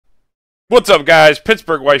What's up, guys?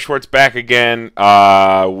 Pittsburgh White Shorts back again.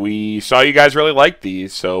 We saw you guys really liked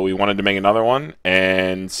these, so we wanted to make another one.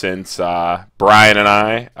 And since Brian and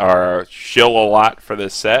I are shill a lot for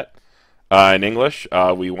this set in English,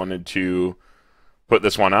 we wanted to put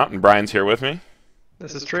this one out. And Brian's here with me.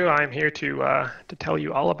 This is true. I'm here to tell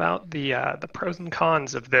you all about the pros and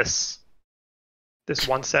cons of this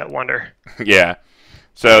one set wonder. Yeah.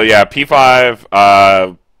 So yeah,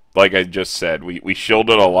 P5. Like I just said, we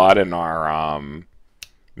shielded a lot in our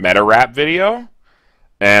meta wrap video.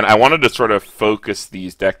 And I wanted to sort of focus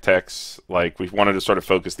these deck techs, like we wanted to sort of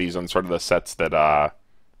focus these on sort of the sets that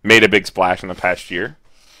made a big splash in the past year.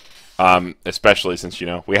 Especially since,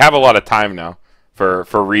 we have a lot of time now for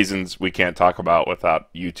reasons we can't talk about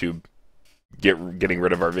without YouTube getting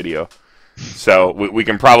rid of our video. So we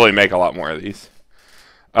can probably make a lot more of these.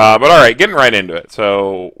 But alright, getting right into it.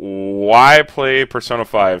 So, why play Persona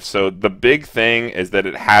 5? So, the big thing is that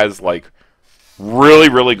it has, like, really,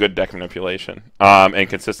 really good deck manipulation and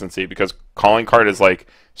consistency, because Calling Card is, like,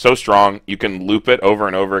 so strong. You can loop it over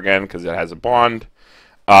and over again because it has a bond.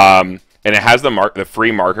 And it has the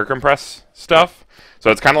free marker compress stuff.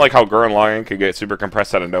 So, it's kind of like how Gurren Lagann could get super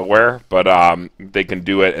compressed out of nowhere, but they can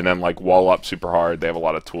do it and then, like, wall up super hard. They have a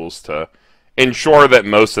lot of tools to ensure that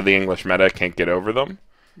most of the English meta can't get over them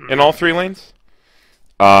in all three lanes.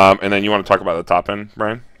 And then you want to talk about the top end,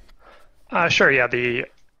 Brian? Sure. Yeah. The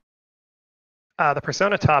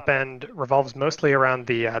Persona top end revolves mostly around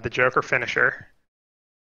the Joker finisher,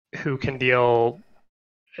 who can deal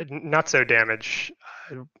not so damage.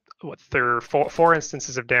 There are four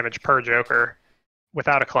instances of damage per Joker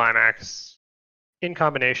without a climax, in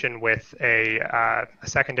combination with a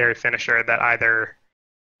secondary finisher that either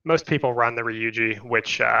most people run the Ryuji,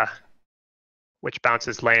 which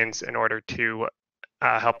bounces lanes in order to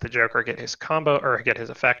help the Joker get his combo or get his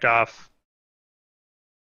effect off,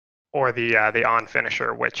 or the on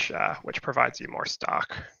finisher, which provides you more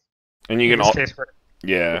stock. And you can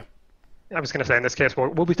yeah. I was going to say, in this case,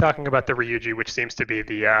 we'll be talking about the Ryuji, which seems to be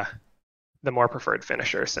the more preferred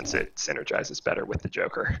finisher since it synergizes better with the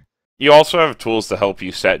Joker. You also have tools to help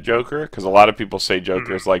you set Joker, because a lot of people say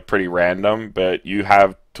Joker is like pretty random, but you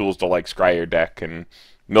have tools to like scry your deck and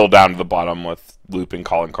mill down to the bottom with looping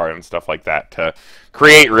Calling Card and stuff like that to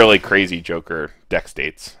create really crazy Joker deck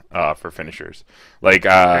states for finishers. Like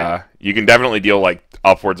you can definitely deal like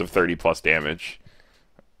upwards of 30 plus damage.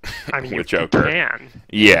 I mean, with Joker. You can.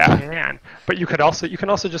 Yeah. You can. But you can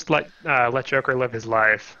also just let Joker live his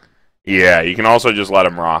life. Yeah, you can also just let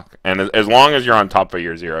him rock, and as long as you're on top of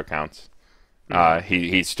your zero counts,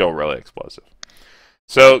 he's still really explosive.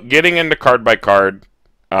 So getting into card by card,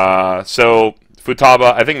 so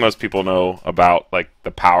Futaba, I think most people know about like the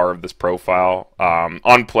power of this profile.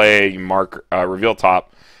 On play, you mark reveal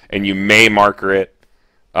top, and you may marker it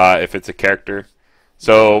if it's a character.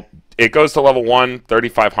 So it goes to level 1,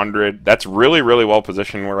 3,500. That's really, really well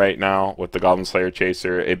positioned right now with the Goblin Slayer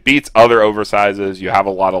Chaser. It beats other oversizes. You have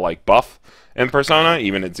a lot of like buff in Persona,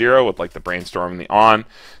 even at 0 with like the Brainstorm and the On.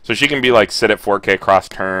 So she can be like sit at 4K cross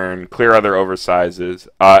turn, clear other oversizes.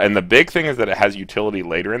 And the big thing is that it has utility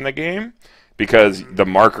later in the game, because the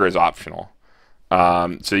marker is optional.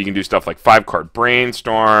 So you can do stuff like 5-card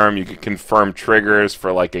Brainstorm, you can confirm triggers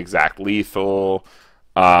for like exact lethal,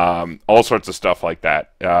 all sorts of stuff like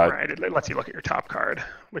that. Right, it lets you look at your top card,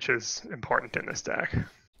 which is important in this deck.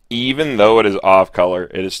 Even though it is off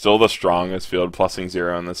color, it is still the strongest field plusing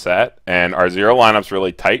 0 in the set, and our 0 lineup's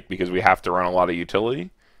really tight because we have to run a lot of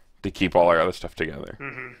utility to keep all our other stuff together.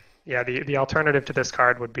 Yeah, the alternative to this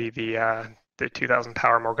card would be the 2,000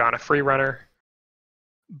 power Morgana Freerunner,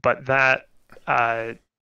 but that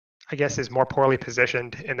I guess is more poorly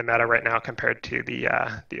positioned in the meta right now compared to the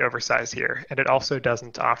oversize here, and it also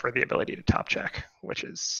doesn't offer the ability to top check, which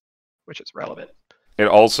is relevant. It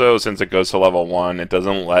also, since it goes to level 1, it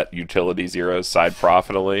doesn't let utility zeros side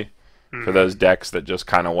profitably for those decks that just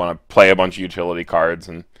kind of want to play a bunch of utility cards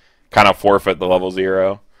and kind of forfeit the level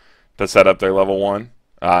 0 to set up their level 1.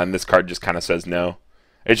 And this card just kind of says no.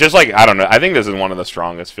 It's just like, I don't know, I think this is one of the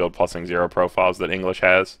strongest field plusing 0 profiles that English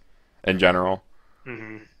has in general.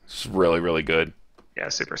 It's really, really good. Yeah,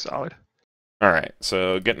 super solid. All right,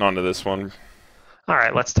 so getting on to this one. All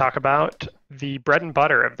right, let's talk about the bread and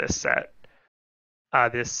butter of this set.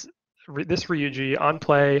 This Ryuji on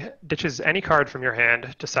play ditches any card from your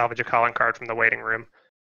hand to salvage a calling card from the waiting room.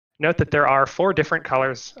 Note that there are 4 different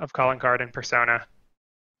colors of calling card in Persona,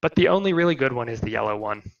 but the only really good one is the yellow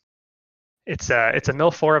one. It's a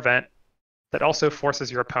mill 4 event that also forces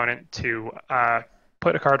your opponent to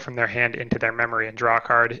put a card from their hand into their memory and draw a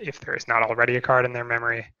card if there is not already a card in their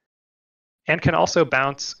memory, and can also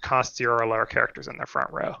bounce cost 0 or lower characters in their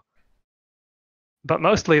front row. But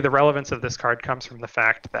mostly the relevance of this card comes from the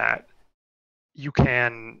fact that you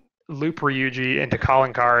can loop Ryuji into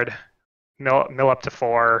calling card, mill up to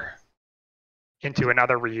 4 into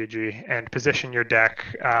another Ryuji, and position your deck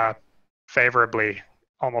favorably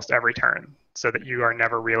almost every turn, so that you are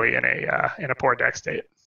never really in a poor deck state.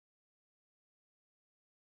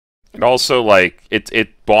 And also, like,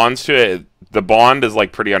 it bonds to it. The bond is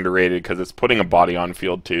like pretty underrated because it's putting a body on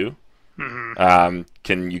field too.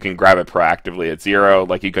 You can grab it proactively at 0.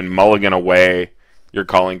 Like, you can mulligan away your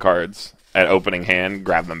calling cards at opening hand,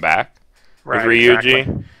 grab them back with Ryuji.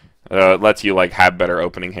 Exactly. It lets you like have better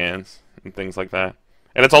opening hands and things like that.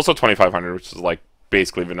 And it's also 2500, which is like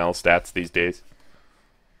basically vanilla stats these days.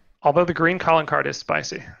 Although the green calling card is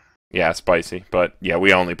spicy. Yeah, spicy, but yeah,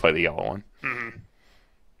 we only play the yellow one.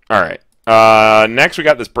 All right. Next, we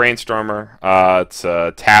got this Brainstormer. It's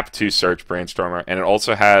a tap to search Brainstormer, and it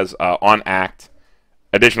also has on Act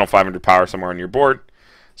additional 500 power somewhere on your board.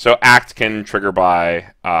 So Act can trigger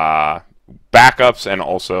by backups and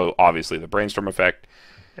also obviously the Brainstorm effect.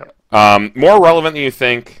 Yep. More relevant than you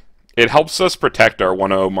think. It helps us protect our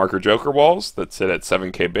 1/0 marker Joker walls that sit at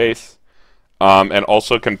 7k base, and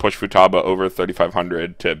also can push Futaba over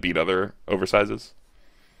 3500 to beat other oversizes.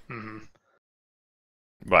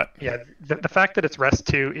 But yeah, the fact that it's Rest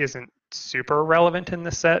 2 isn't super relevant in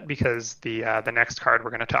this set because the next card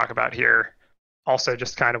we're going to talk about here also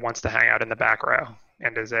just kind of wants to hang out in the back row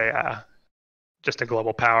and is just a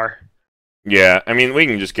global power. Yeah, I mean, we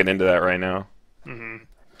can just get into that right now.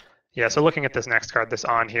 Yeah, so looking at this next card, this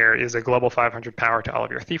On here is a global 500 power to all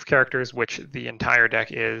of your Thief characters, which the entire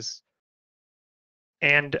deck is.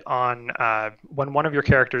 And on when one of your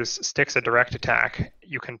characters sticks a direct attack,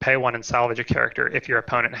 you can pay 1 and salvage a character if your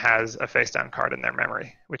opponent has a face-down card in their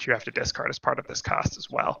memory, which you have to discard as part of this cost as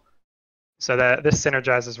well. So that this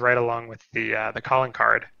synergizes right along with the calling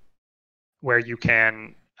card, where you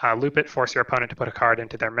can loop it, force your opponent to put a card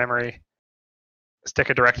into their memory, stick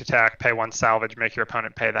a direct attack, pay 1 salvage, make your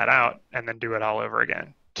opponent pay that out, and then do it all over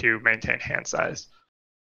again to maintain hand size.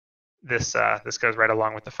 This goes right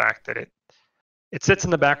along with the fact that it sits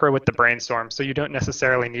in the back row with the Brainstorm, so you don't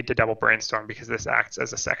necessarily need to double Brainstorm because this acts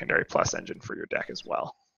as a secondary plus engine for your deck as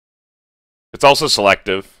well. It's also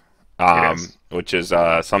selective, which is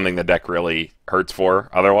something the deck really hurts for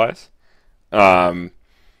otherwise. And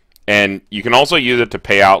you can also use it to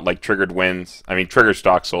pay out like triggered wins. I mean, trigger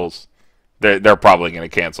Stock Souls, they're probably going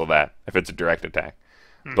to cancel that if it's a direct attack.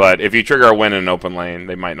 But if you trigger a win in an open lane,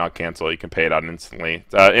 they might not cancel. You can pay it out instantly.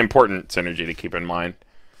 It's important synergy to keep in mind.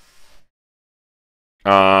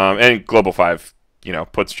 And Global 5,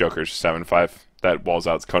 puts Joker's 7/5. That walls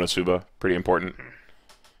out Konosuba. Pretty important.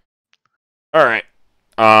 All right.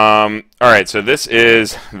 So this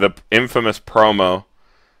is the infamous promo.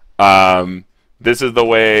 This is the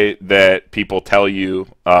way that people tell you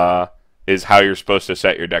is how you're supposed to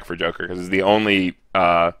set your deck for Joker, because this is the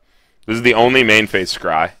only main phase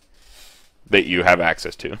scry that you have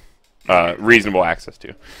access to, reasonable access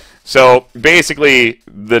to. So basically,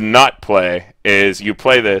 the nut play is you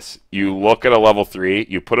play this, you look at a level 3,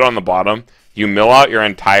 you put it on the bottom, you mill out your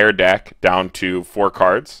entire deck down to 4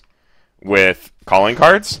 cards with calling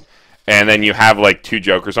cards, and then you have like 2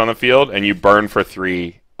 Jokers on the field, and you burn for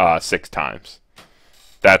 3 6 times.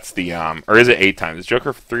 That's the or is it 8 times? Is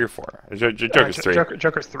Joker 3 or 4? Joker's 3.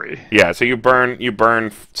 Joker's 3. Yeah, so you burn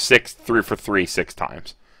 3 for 3 6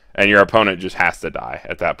 times, and your opponent just has to die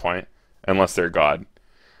at that point, unless they're God.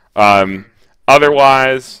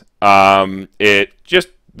 Otherwise, it just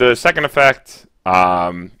the second effect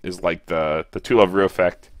is like the Two Love Rue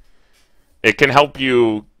effect. It can help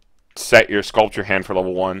you set your sculpture hand for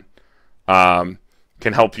level 1.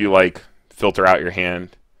 Can help you like filter out your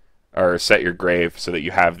hand or set your grave so that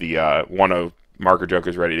you have the 1/0 marker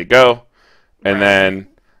Jokers ready to go, and then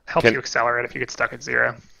helps you accelerate if you get stuck at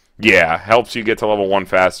 0. Yeah, helps you get to level 1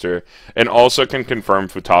 faster, and also can confirm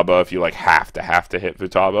Futaba if you like have to hit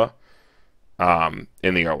Futaba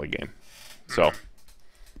in the early game. So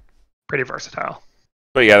pretty versatile.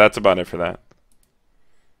 But yeah, that's about it for that.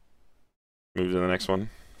 Move to the next one.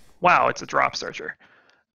 Wow, it's a drop searcher.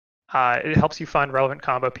 It helps you find relevant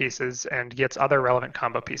combo pieces and gets other relevant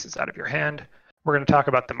combo pieces out of your hand. We're going to talk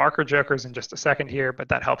about the marker Jokers in just a second here, but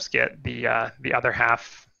that helps get the other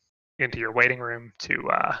half into your waiting room to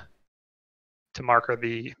marker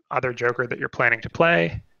the other Joker that you're planning to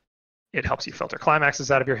play. It helps you filter climaxes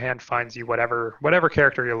out of your hand, finds you whatever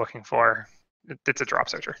character you're looking for. It's a drop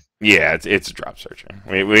searcher. Yeah, it's a drop searcher.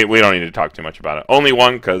 We don't need to talk too much about it. Only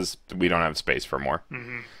one, because we don't have space for more.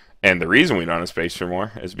 And the reason we don't have space for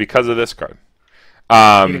more is because of this card.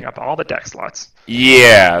 eating up all the deck slots.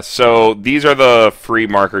 Yeah, so these are the free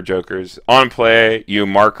marker jokers. On play, you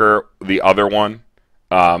marker the other one.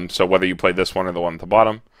 So whether you play this one or the one at the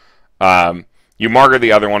bottom, you marker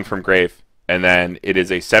the other one from grave, and then it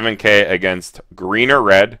is a 7K against green or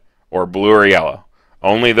red or blue or yellow.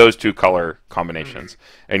 Only those two color combinations.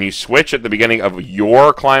 And you switch at the beginning of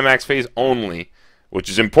your climax phase only, which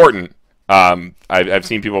is important. I've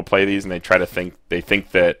seen people play these and they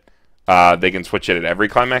think that they can switch it at every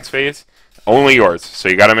climax phase. Only yours, so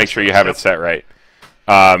you got to make sure you have it set right.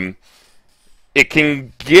 It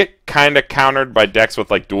can get kind of countered by decks with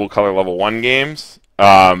like dual color level 1 games,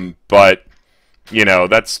 but you know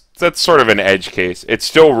that's sort of an edge case. It's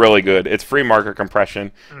still really good. It's free marker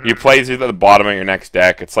compression. You play these at the bottom of your next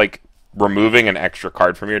deck. It's like removing an extra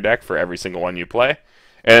card from your deck for every single one you play,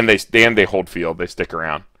 and they hold field. They stick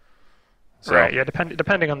around. So. Right. Yeah.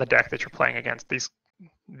 Depending on the deck that you're playing against, this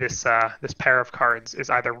pair of cards is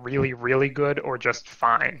either really, really good or just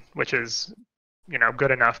fine, which is,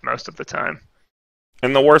 good enough most of the time.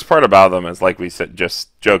 And the worst part about them is, like we said,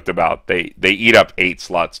 just joked about, they eat up 8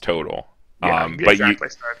 slots total. Yeah, but exactly.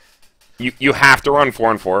 You have to run 4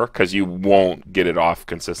 and 4 because you won't get it off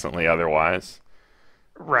consistently otherwise.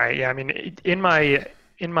 Right. Yeah. I mean, in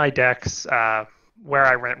my decks where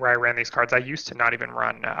I ran these cards, I used to not even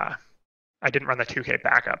run. I didn't run the 2K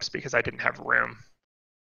backups because I didn't have room.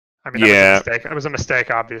 I mean, that was a mistake,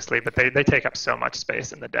 obviously, but they take up so much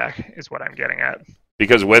space in the deck, is what I'm getting at.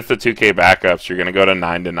 Because with the 2K backups, you're going to go to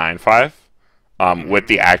 9 to 9/5. With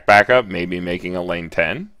the Act backup, maybe making a lane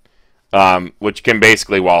 10, which can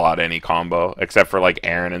basically wall out any combo, except for like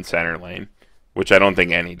Aaron and center lane, which I don't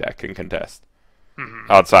think any deck can contest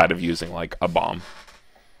outside of using like a bomb.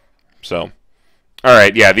 So, all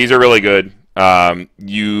right, yeah, these are really good.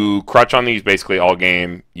 You crutch on these basically all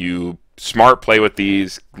game. You smart play with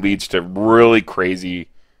these leads to really crazy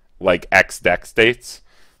like X deck states.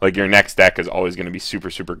 Like your next deck is always going to be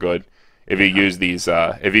super, super good if you use these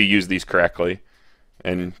correctly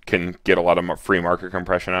and can get a lot of free marker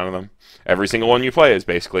compression out of them. Every single one you play is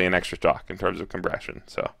basically an extra stock in terms of compression.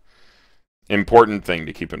 So important thing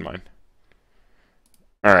to keep in mind.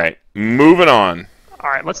 All right, moving on. All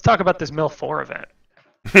right, let's talk about this Mill 4 event.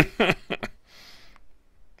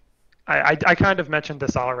 I kind of mentioned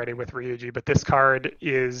this already with Ryuji, but this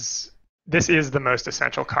is the most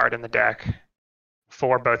essential card in the deck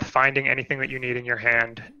for both finding anything that you need in your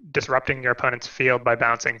hand, disrupting your opponent's field by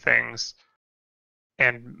bouncing things,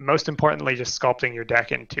 and most importantly, just sculpting your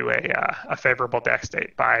deck into a favorable deck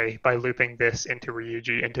state by looping this into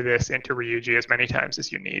Ryuji, into Ryuji as many times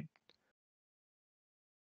as you need.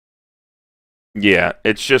 Yeah,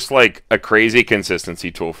 it's just like a crazy consistency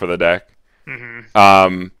tool for the deck.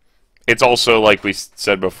 It's also, like we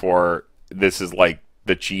said before, this is like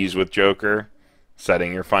the cheese with Joker,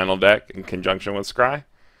 setting your final deck in conjunction with Scry.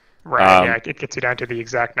 Right, yeah, it gets you down to the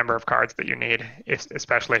exact number of cards that you need,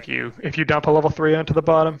 especially if you dump a level 3 onto the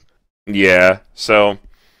bottom. Yeah, so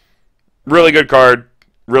really good card,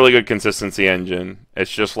 really good consistency engine.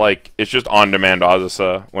 It's just on-demand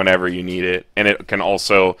Azusa whenever you need it, and it can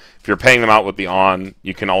also, if you're paying them out with the on,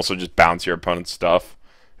 you can also just bounce your opponent's stuff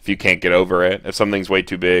if you can't get over it. If something's way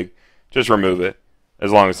too big, just remove it,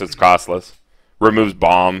 as long as it's costless. Removes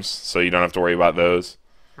bombs, so you don't have to worry about those.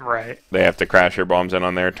 Right. They have to crash your bombs in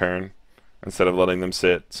on their turn instead of letting them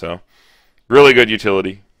sit. So, really good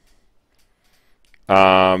utility.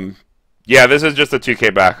 Yeah, this is just a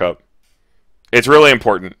 2K backup. It's really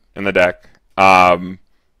important in the deck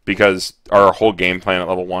because our whole game plan at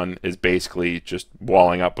level 1 is basically just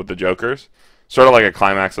walling up with the Jokers. Sort of like a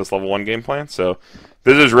Climaxus level 1 game plan. So,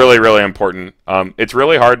 this is really, really important. It's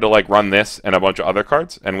really hard to like run this and a bunch of other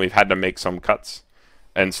cards, and we've had to make some cuts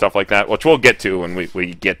and stuff like that, which we'll get to when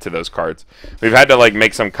we get to those cards. We've had to like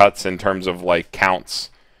make some cuts in terms of like counts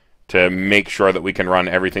to make sure that we can run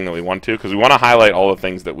everything that we want to, because we want to highlight all the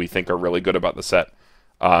things that we think are really good about the set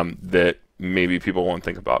that maybe people won't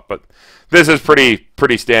think about. But this is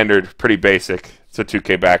pretty standard, pretty basic. It's a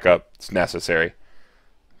 2K backup. It's necessary.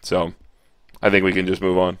 So I think we can just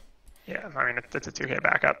move on. Yeah, I mean, it's a 2K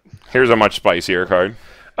backup. Here's a much spicier card.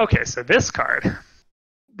 Okay, so this card,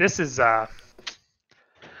 this is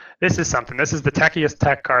something. This is the techiest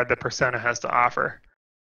tech card that Persona has to offer.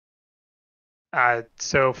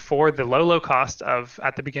 So for the low cost of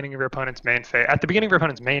at the beginning of your opponent's main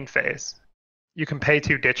phase, you can pay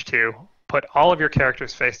 2, ditch 2, put all of your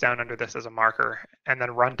characters face down under this as a marker, and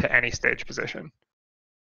then run to any stage position.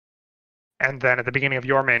 And then at the beginning of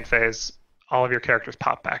your main phase, all of your characters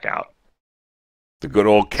pop back out. The good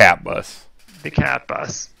old cat bus. The cat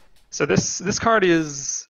bus. So this card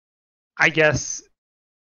is, I guess,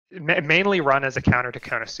 mainly run as a counter to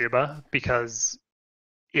Konosuba because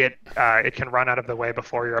it can run out of the way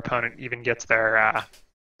before your opponent even gets their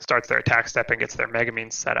starts their attack step and gets their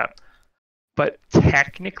Megumin set up. But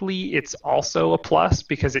technically, it's also a plus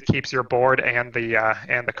because it keeps your board and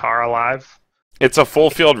the car alive. It's a full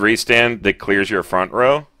field restand that clears your front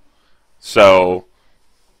row. So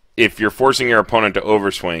if you're forcing your opponent to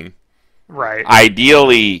overswing, right?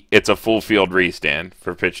 Ideally, it's a full field restand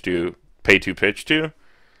for pay two, pitch two.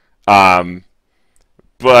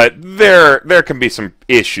 But there can be some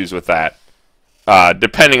issues with that,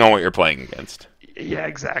 depending on what you're playing against. Yeah,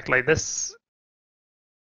 exactly. If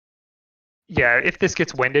this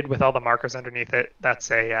gets winded with all the markers underneath it,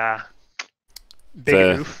 that's a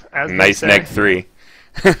big oof. As nice neg 3.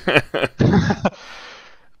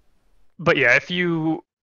 But yeah, if you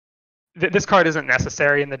this card isn't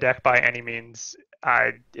necessary in the deck by any means.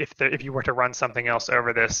 If you were to run something else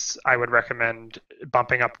over this, I would recommend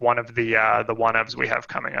bumping up one of the one-ofs we have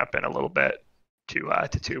coming up in a little bit to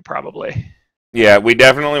 2 probably. Yeah, we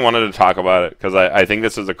definitely wanted to talk about it because I think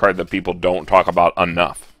this is a card that people don't talk about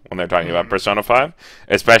enough when they're talking about Persona 5,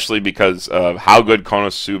 especially because of how good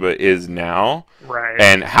Konosuba is now, right,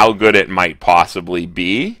 and how good it might possibly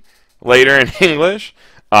be later in English.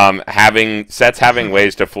 Having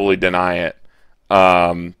ways to fully deny it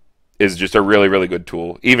is just a really, really good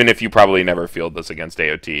tool, even if you probably never field this against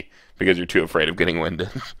AOT because you're too afraid of getting winded.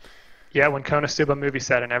 Yeah, when Konosuba movie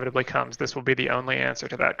set inevitably comes, this will be the only answer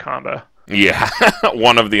to that combo. Yeah,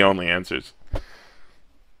 one of the only answers.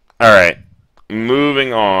 All right,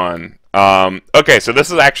 moving on. Okay, so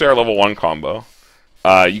this is actually our level 1 combo.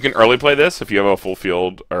 You can early play this if you have a full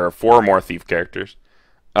field or 4 or more thief characters.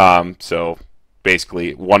 So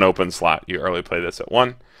basically, 1 open slot, you early play this at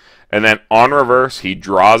 1. And then on reverse, he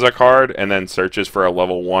draws a card and then searches for a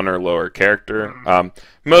level 1 or lower character.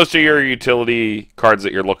 Most of your utility cards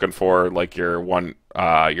that you're looking for, like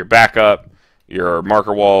your backup, your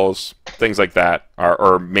marker walls, things like that,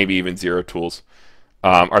 or maybe even zero tools,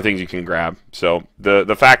 are things you can grab. So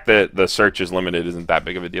the fact that the search is limited isn't that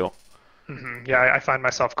big of a deal. Mm-hmm. Yeah, I find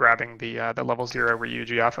myself grabbing the level 0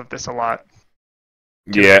 Ryuji off of this a lot.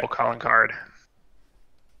 Yeah. Calling card.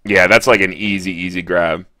 Yeah, that's like an easy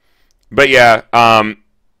grab. But yeah,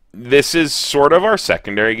 this is sort of our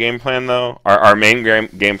secondary game plan, though. Our main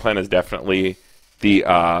game plan is definitely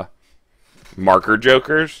the marker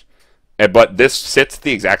jokers, but this sits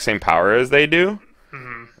the exact same power as they do.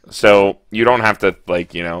 Mm-hmm. So you don't have to,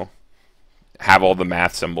 like, have all the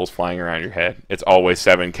math symbols flying around your head. It's always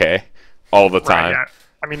 7K all the time. Right, yeah.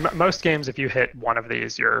 I mean, most games, if you hit one of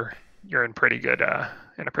these, you're in pretty good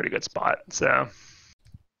in a pretty good spot. So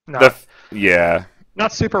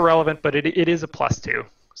not super relevant, but it is a +2.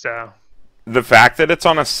 So the fact that it's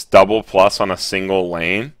on a double plus on a single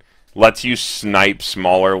lane lets you snipe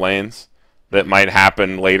smaller lanes that might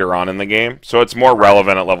happen later on in the game. So it's more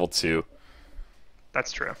relevant at level 2.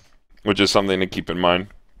 That's true. Which is something to keep in mind.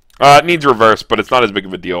 It needs reverse, but it's not as big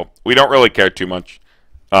of a deal. We don't really care too much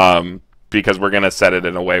because we're going to set it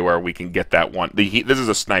in a way where we can get that one. This is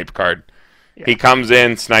a snipe card. Yeah. He comes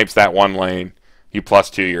in, snipes that one lane. You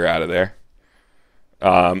 +2, you're out of there.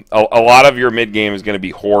 A lot of your mid game is going to be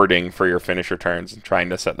hoarding for your finisher turns and trying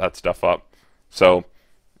to set that stuff up. So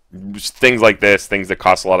things like this, things that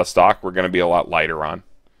cost a lot of stock, we're going to be a lot lighter on.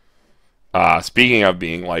 Speaking of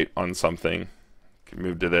being light on something, can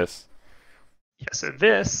move to this. Yeah, so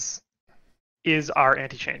this is our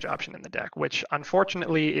anti-change option in the deck, which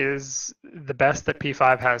unfortunately is the best that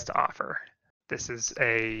P5 has to offer. This is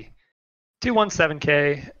a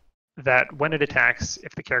 2/17K that when it attacks,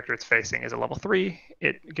 if the character it's facing is a level 3,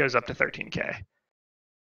 it goes up to 13K.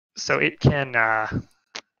 So it can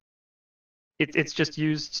it's just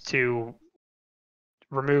used to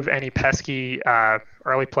remove any pesky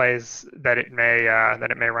early plays that it may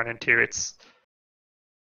run into.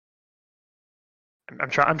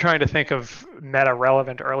 I'm trying to think of meta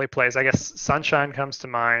relevant early plays. I guess Sunshine comes to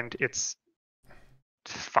mind. It's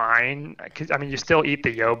fine. I mean, you still eat the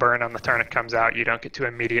Yo burn on the turn it comes out. You don't get to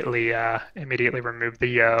immediately remove the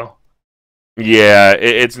Yo. Yeah,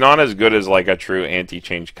 it's not as good as like a true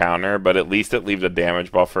anti-change counter, but at least it leaves a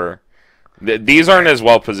damage buffer. These aren't as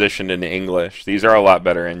well positioned in English. These are a lot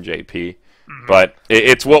better in JP. Mm-hmm. But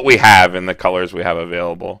it's what we have in the colors we have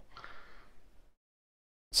available.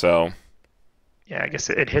 So yeah, I guess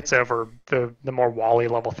it hits over the more Wally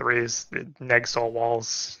level 3s. The Neg Soul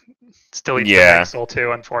walls still eats the Neg Soul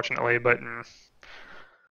too, unfortunately, but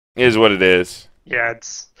is what it is. Yeah,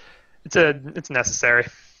 it's necessary.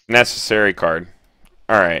 Necessary card.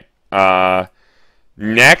 All right.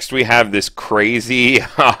 Next we have this crazy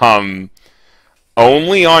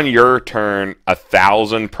only on your turn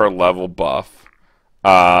 1,000 per level buff.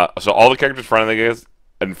 So all the characters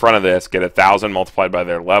in front of this get 1,000 multiplied by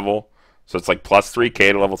their level. So it's like plus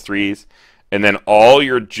 3k to level 3s. And then all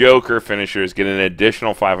your Joker finishers get an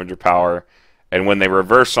additional 500 power. And when they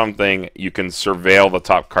reverse something, you can surveil the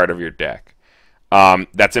top card of your deck.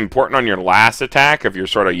 That's important on your last attack if you're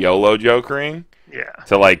sort of YOLO jokering. Yeah.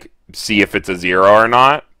 To like see if it's a 0 or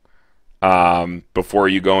not before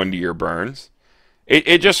you go into your burns.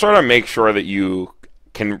 It just sort of makes sure that you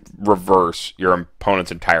can reverse your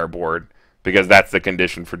opponent's entire board, because that's the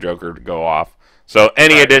condition for Joker to go off. So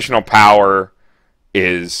any additional power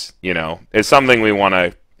is something we want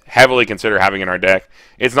to heavily consider having in our deck.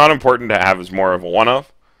 It's not important to have as more of a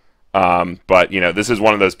one-of, but this is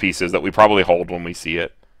one of those pieces that we probably hold when we see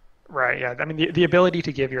it. Right, yeah. I mean, the ability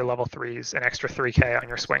to give your level 3s an extra 3k on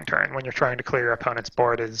your swing turn when you're trying to clear your opponent's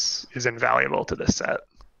board is invaluable to this set.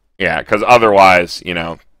 Yeah, because otherwise, you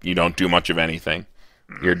don't do much of anything.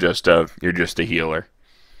 You're just a healer.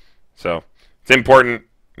 So it's important.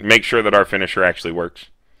 Make sure that our finisher actually works.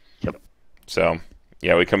 Yep. So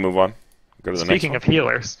yeah, we can move on. Go to the next one. Speaking of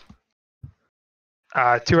healers,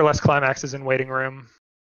 2 or less climaxes in waiting room.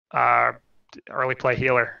 Early play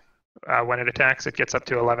healer. When it attacks, it gets up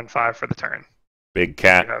to 11/5 for the turn. Big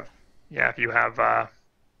cat. If you have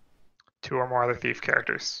 2 or more other thief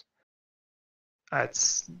characters.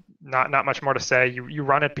 It's not much more to say. You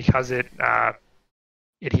run it because it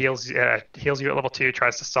heals you at level 2,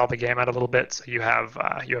 tries to stall the game out a little bit, so you have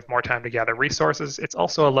more time to gather resources. It's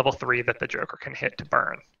also a level 3 that the Joker can hit to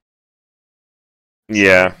burn.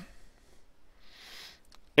 Yeah.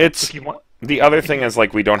 The other thing is,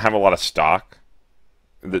 like, we don't have a lot of stock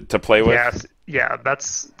to play with. Yeah,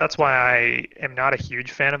 that's why I am not a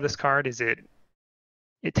huge fan of this card. Is it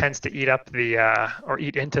tends to eat up or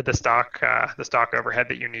eat into the stock overhead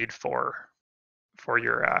that you need for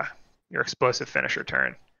your explosive finisher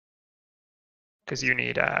turn, because you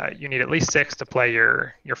need at least 6 to play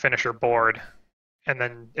your finisher board, and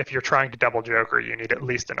then if you're trying to double Joker, you need at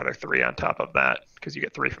least another 3 on top of that, because you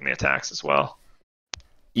get 3 from the attacks as well.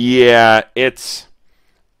 Yeah,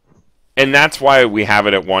 and that's why we have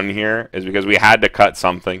it at 1 here, is because we had to cut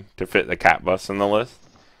something to fit the cat bus in the list.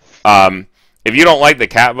 If you don't like the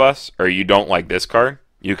cat bus, or you don't like this card,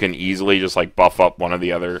 you can easily just like buff up one of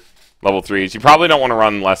the other level 3s. You probably don't want to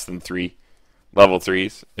run less than 3 level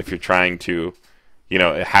 3s if you're trying to,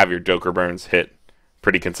 have your Joker burns hit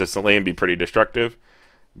pretty consistently and be pretty destructive.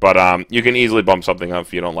 But you can easily bump something up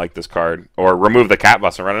if you don't like this card, or remove the cat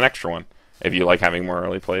bus and run an extra one if you like having more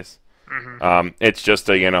early plays. Mm-hmm. It's just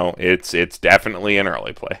it's definitely an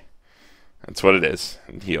early play. That's what it is.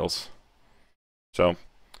 It heals. So.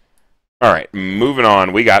 All right, moving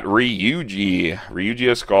on. We got Ryuji.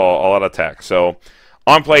 Ryuji Skull, all out attack. So,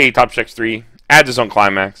 on play, he top checks 3, adds his own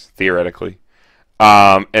climax, theoretically.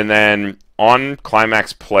 And then, on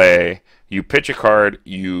climax play, you pitch a card,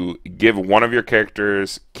 you give one of your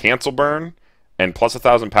characters cancel burn and plus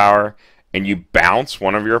 1,000 power, and you bounce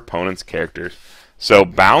one of your opponent's characters. So,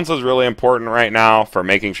 bounce is really important right now for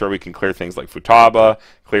making sure we can clear things like Futaba,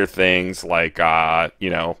 clear things like,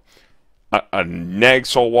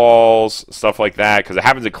 Neg-Soul walls, stuff like that, because it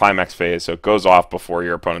happens in climax phase, so it goes off before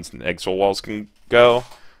your opponent's Neg-Soul walls can go.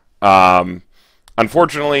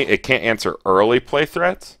 Unfortunately, it can't answer early play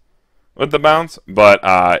threats with the bounce, but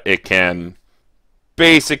it can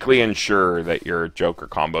basically ensure that your Joker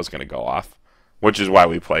combo is going to go off, which is why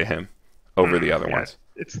we play him over the other ones.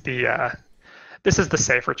 It's this is the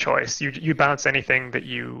safer choice. You bounce anything that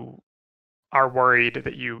you are worried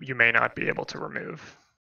that you may not be able to remove.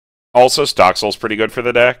 Also, Stock Soul's pretty good for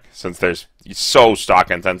the deck, since there's so stock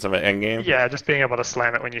intensive at endgame. Yeah, just being able to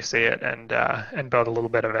slam it when you see it and build a little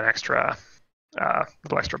bit of an extra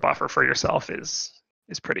buffer for yourself is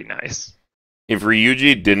pretty nice. If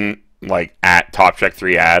Ryuji didn't at top check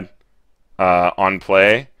 3 add on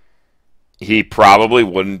play, he probably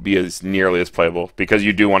wouldn't be as nearly as playable, because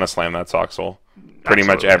you do want to slam that Stock Soul pretty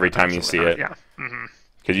much every time you see it. Yeah.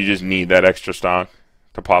 Because you just need that extra stock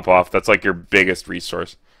to pop off. That's like your biggest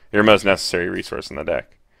resource. Your most necessary resource in the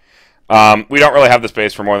deck. We don't really have the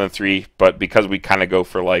space for more than 3, but because we kind of go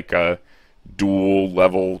for like a dual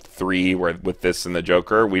level 3 with this and the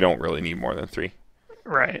Joker, we don't really need more than 3.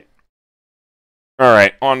 Right. All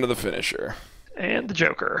right, on to the finisher. And the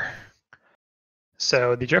Joker.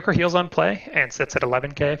 So the Joker heals on play and sits at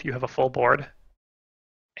 11k if you have a full board.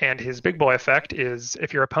 And his big boy effect is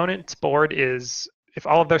if your opponent's board if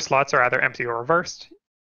all of their slots are either empty or reversed,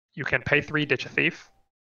 you can pay 3, ditch a thief.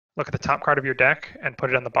 Look at the top card of your deck and put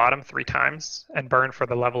it on the bottom 3 times and burn for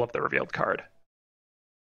the level of the revealed card.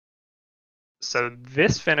 So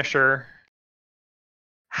this finisher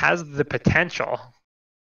has the potential,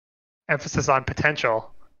 emphasis on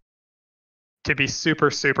potential, to be super,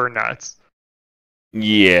 super nuts.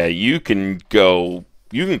 Yeah, you can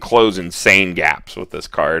close insane gaps with this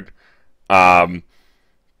card.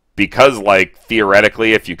 Because, like,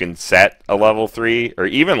 theoretically, if you can set a level 3, or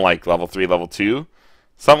even, like, level 3, level 2,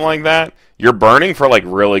 something like that, you're burning for, like,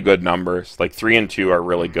 really good numbers. Like, 3 and 2 are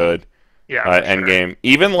really good end game.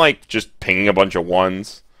 Even, like, just pinging a bunch of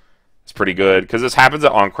 1s is pretty good, because this happens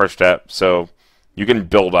at Encore Step, so you can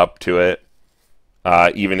build up to it,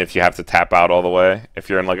 even if you have to tap out all the way, if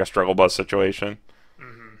you're in, like, a struggle bus situation.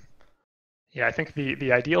 Yeah, I think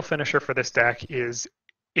the ideal finisher for this deck is,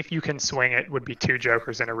 if you can swing it, would be 2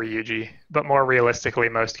 Jokers and a Ryuji. But more realistically,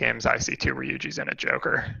 most games I see 2 Ryujis and a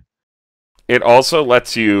Joker. It also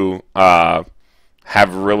lets you have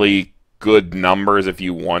really good numbers if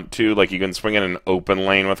you want to. Like, you can swing in an open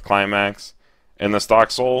lane with Climax in the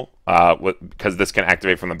Stock Soul, because this can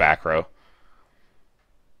activate from the back row.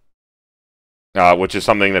 Which is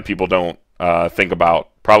something that people don't think about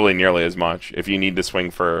probably nearly as much. If you need to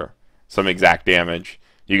swing for some exact damage,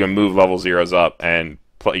 you can move level 0s up and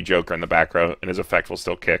play Joker in the back row, and his effect will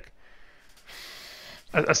still kick.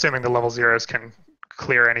 Assuming the level 0s can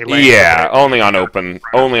clear any lane. Yeah, only on open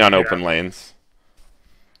lanes.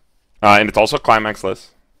 And it's also climaxless.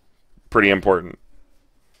 Pretty important.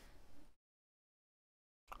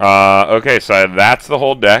 Okay, so that's the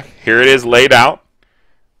whole deck. Here it is laid out.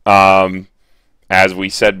 As we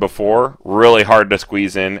said before, really hard to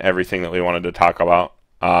squeeze in everything that we wanted to talk about.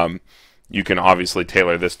 You can obviously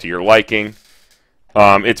tailor this to your liking.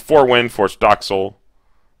 It's 4 win for Stock Soul.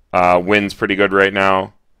 Win's pretty good right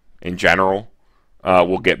now in general.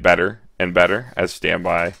 Will get better and better as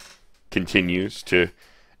Standby continues to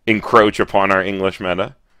encroach upon our English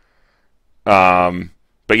meta.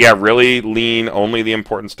 But yeah, really lean only the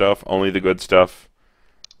important stuff, only the good stuff.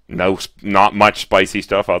 Not much spicy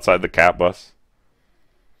stuff outside the cat bus.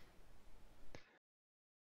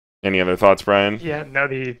 Any other thoughts, Brian? Yeah, no,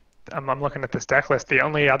 I'm looking at this deck list. The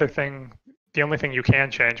only thing you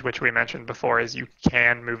can change, which we mentioned before, is you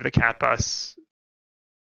can move the cat bus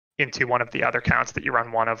into one of the other counts that you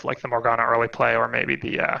run one of, like the Morgana early play or maybe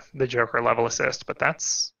the Joker level assist. But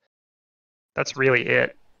that's really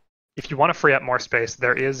it. If you want to free up more space,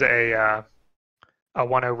 there is a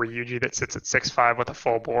 1-0 Ryuji that sits at 6/5 with a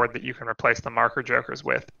full board that you can replace the marker Jokers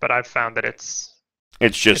with. But I've found that it's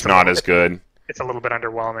just not as good. It's a little bit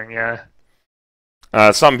underwhelming,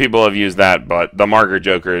 yeah. Some people have used that, but the marker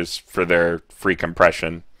Jokers for their free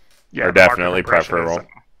compression are definitely preferable.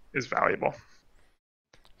 Is valuable.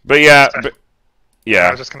 But yeah,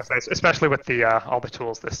 I was just going to say, especially with the all the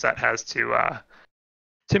tools this set has to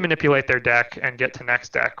manipulate their deck and get to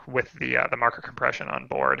next deck with the marker compression on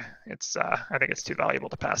board. I think it's too valuable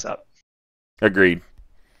to pass up. Agreed.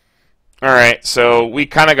 All right, so we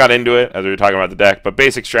kind of got into it as we were talking about the deck, but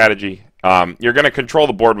basic strategy. You're going to control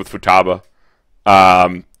the board with Futaba.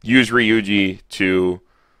 Use Ryuji to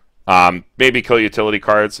maybe kill utility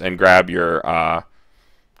cards and grab your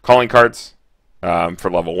calling cards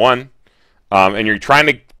for level 1. And you're trying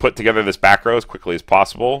to put together this back row as quickly as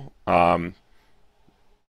possible.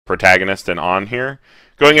 Protagonist and on here.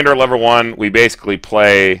 Going into our level 1, we basically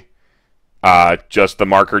play just the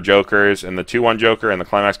marker Jokers and the 2-1 Joker and the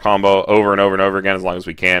Climax combo over and over and over again as long as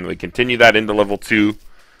we can. We continue that into level 2.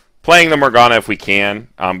 Playing the Morgana if we can,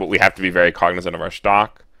 but we have to be very cognizant of our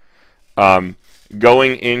stock.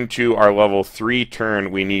 Going into our level 3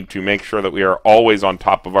 turn, we need to make sure that we are always on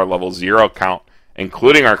top of our level 0 count,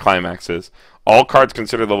 including our climaxes. All cards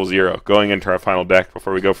considered level 0 going into our final deck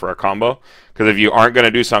before we go for our combo. Because if you aren't going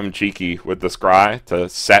to do something cheeky with the Scry to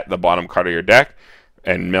set the bottom card of your deck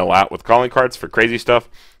and mill out with calling cards for crazy stuff,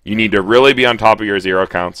 you need to really be on top of your 0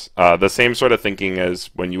 counts. The same sort of thinking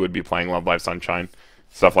as when you would be playing Love Live Sunshine.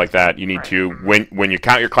 Stuff like that. You need to, when you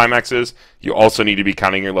count your climaxes, you also need to be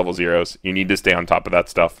counting your level 0s. You need to stay on top of that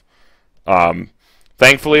stuff.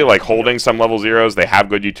 Thankfully, like holding some level 0s, they have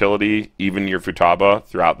good utility, even your Futaba,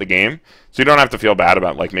 throughout the game. So you don't have to feel bad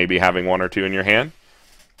about like maybe having 1 or 2 in your hand.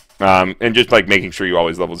 And just like making sure you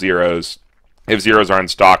always level 0s. If 0s are in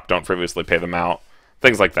stock, don't frivolously pay them out.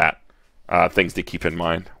 Things like that. Things to keep in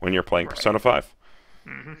mind when you're playing Persona 5.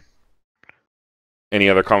 Mm-hmm. Any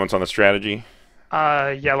other comments on the strategy?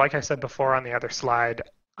 Yeah, like I said before on the other slide,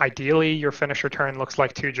 ideally your finisher turn looks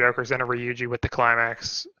like 2 Jokers and a Ryuji with the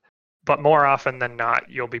climax, but more often than not,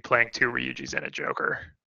 you'll be playing 2 Ryujis and a Joker.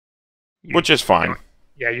 Which is fine.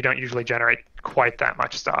 You don't usually generate quite that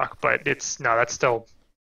much stock, but that's still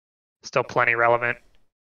plenty relevant.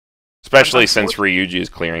 Especially since Ryuji is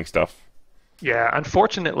clearing stuff. Yeah,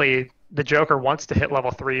 unfortunately, the Joker wants to hit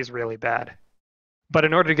level 3s really bad. But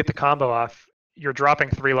in order to get the combo off, you're dropping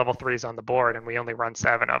 3 level 3s on the board, and we only run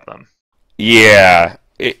 7 of them. Yeah,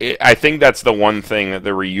 I think that's the one thing that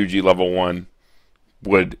the Ryuji level 1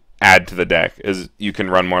 would add to the deck, is you can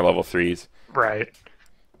run more level 3s. Right.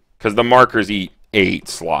 Because the markers eat 8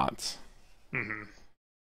 slots. Mm-hmm.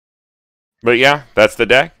 But yeah, that's the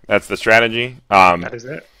deck. That's the strategy. That is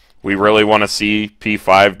it. We really want to see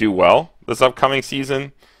P5 do well this upcoming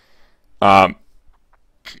season.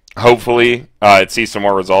 Hopefully, it sees some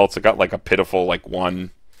more results. It got like a pitiful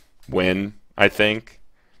 1 win, I think,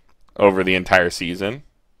 over the entire season.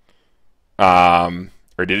 Or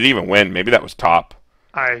did it even win? Maybe that was top.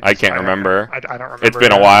 I can't remember. I don't remember. It's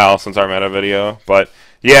been a while since our meta video. But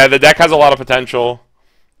yeah, the deck has a lot of potential.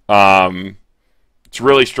 It's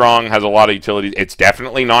really strong, has a lot of utilities. It's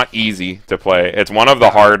definitely not easy to play. It's one of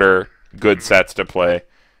the harder good sets to play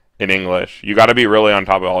in English. You got to be really on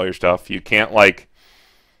top of all your stuff. You can't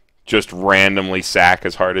just randomly sack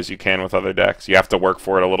as hard as you can with other decks. You have to work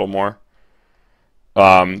for it a little more.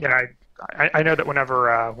 Yeah, I know that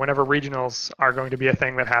whenever regionals are going to be a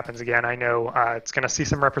thing that happens again, I know it's going to see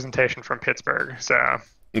some representation from Pittsburgh. So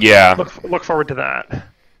yeah, look forward to that.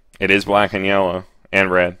 It is black and yellow and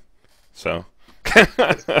red. So all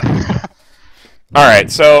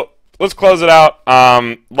right, so let's close it out.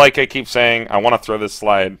 Like I keep saying, I want to throw this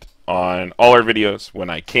slide on all our videos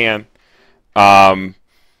when I can.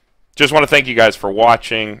 Just want to thank you guys for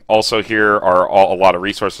watching. Also, here are a lot of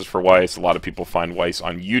resources for Weiss. A lot of people find Weiss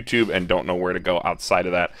on YouTube and don't know where to go outside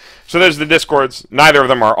of that. So there's the Discords. Neither of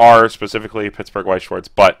them are ours, specifically Pittsburgh Weiss Schwarz,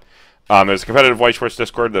 but there's a competitive Weiss Schwarz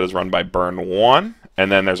Discord that is run by Burn1. And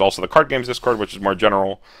then there's also the Card Games Discord, which is more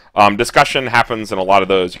general. Discussion happens in a lot of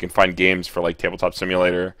those. You can find games for Tabletop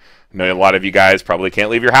Simulator. I know a lot of you guys probably can't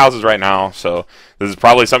leave your houses right now, so this is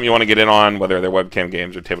probably something you want to get in on, whether they're webcam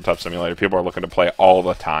games or Tabletop Simulator. People are looking to play all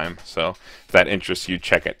the time, so if that interests you,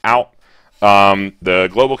 check it out. The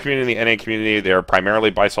global community and the NA community, they are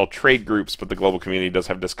primarily buy-sell trade groups, but the global community does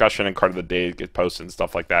have discussion and card of the day get posted and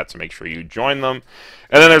stuff like that, so make sure you join them.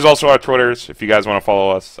 And then there's also our Twitters, if you guys want to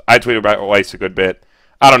follow us. I tweet about Weiss a good bit.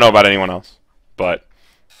 I don't know about anyone else, but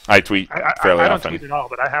I tweet fairly often. I don't tweet at all,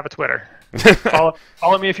 but I have a Twitter.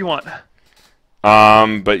 Follow me if you want.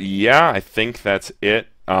 But yeah, I think that's it.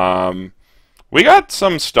 We got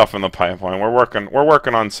some stuff in the pipeline. We're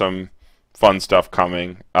working on some fun stuff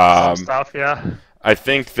coming. Some stuff, yeah. I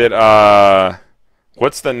think that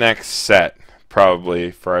what's the next set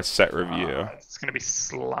probably for our set review? It's gonna be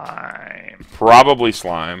Slime. Probably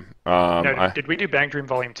Slime. No, did we do Bang Dream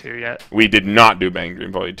Volume 2 yet? We did not do Bang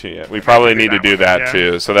Dream Volume 2 yet. We probably need to do that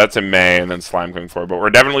too. So that's in May, and then Slime coming forward. But we're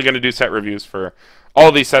definitely going to do set reviews for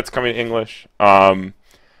all these sets coming in English. I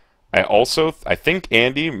think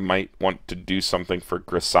Andy might want to do something for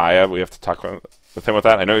Grisaya. We have to talk with him with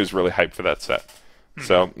that. I know he's really hyped for that set.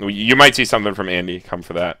 So you might see something from Andy come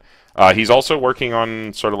for that. He's also working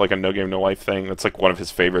on sort of like a No Game No Life thing. That's like one of his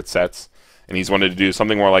favorite sets. And he's wanted to do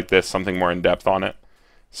something more like this, something more in-depth on it.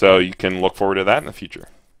 So you can look forward to that in the future.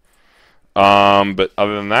 But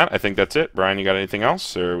other than that, I think that's it. Brian, you got anything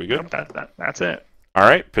else, or are we good? Nope, that's it. All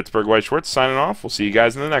right, Pittsburgh Weiss Schwarz signing off. We'll see you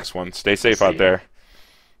guys in the next one. Stay safe out there.